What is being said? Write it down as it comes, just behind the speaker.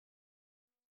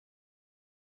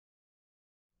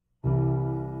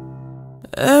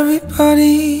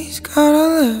Everybody's gotta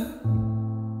live.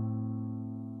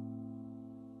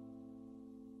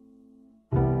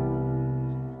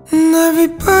 And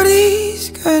everybody's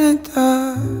gonna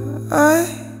die.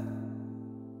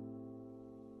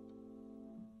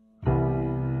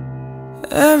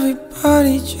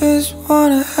 Everybody just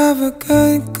wanna have a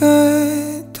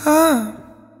good time.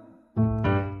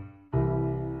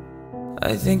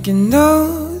 I think you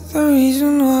know the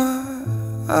reason why.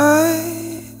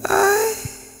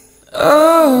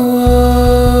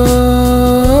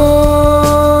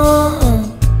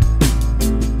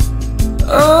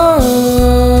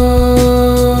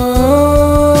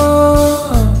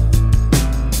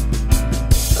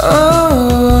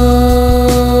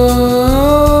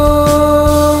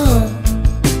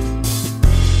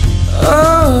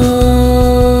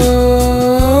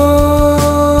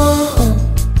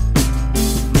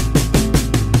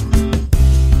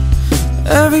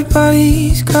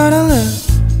 Everybody's gotta live.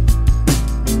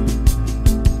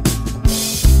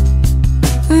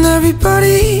 And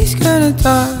everybody's gonna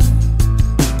die.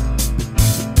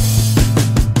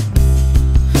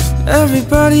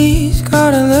 Everybody's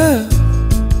gotta live.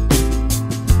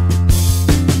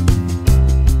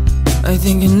 I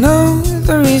think you know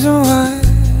the reason why.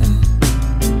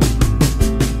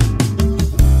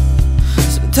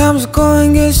 Sometimes the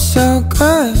going gets so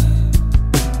good,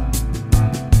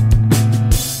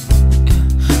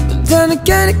 then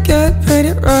again it get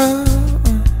pretty rough.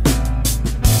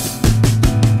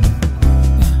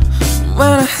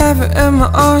 When I have it in my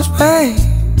arms, babe,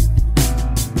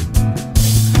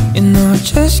 you know I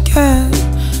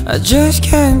just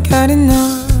can't get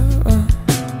enough.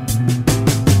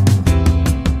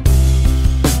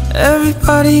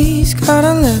 Everybody's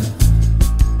gotta live.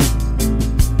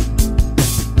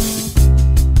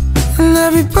 And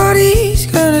everybody's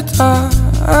gonna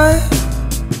die.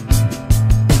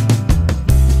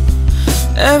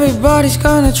 Everybody's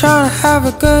gonna try to have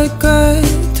a good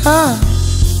time.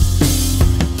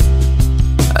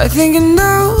 I think you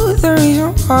know the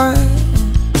reason why.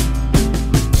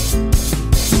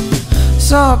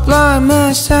 Saw a blind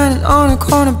man standing on a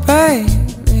corner,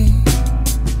 baby,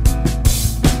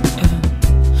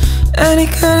 and he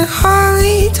couldn't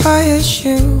hardly tie his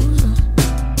shoes.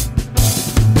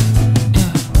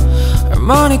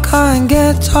 Harmonica and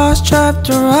guitar strapped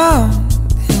around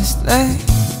his leg,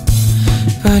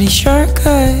 but he sure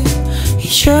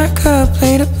could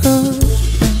play the blues.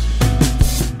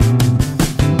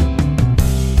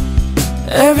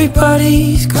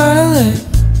 Everybody's gotta live.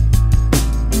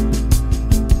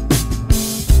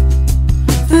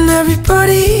 And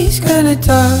everybody's gonna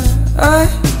die.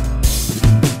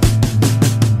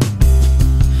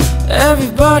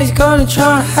 Everybody's gonna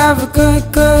try to have a good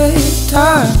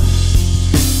time.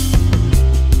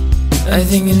 I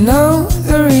think you know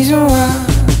the reason why.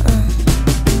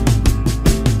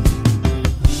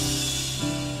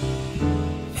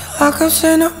 Like I've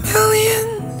seen a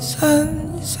million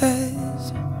sunsets.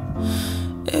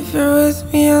 If you're with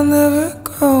me, I'll never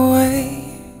go away.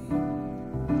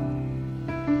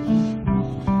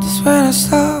 Just when I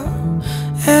stopped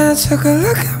and I took a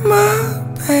look at my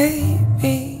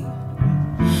baby,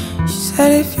 she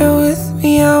said, if you're with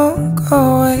me, I won't go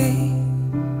away.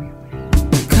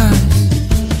 'Cause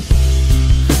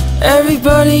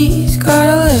everybody's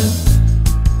gotta live.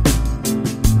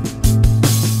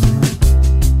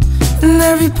 And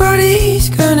everybody's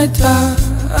gonna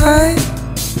die.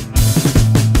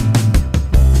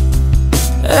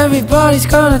 Everybody's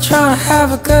gonna try to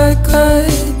have a good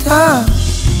time.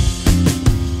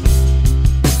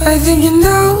 I think you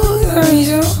know the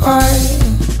reason why.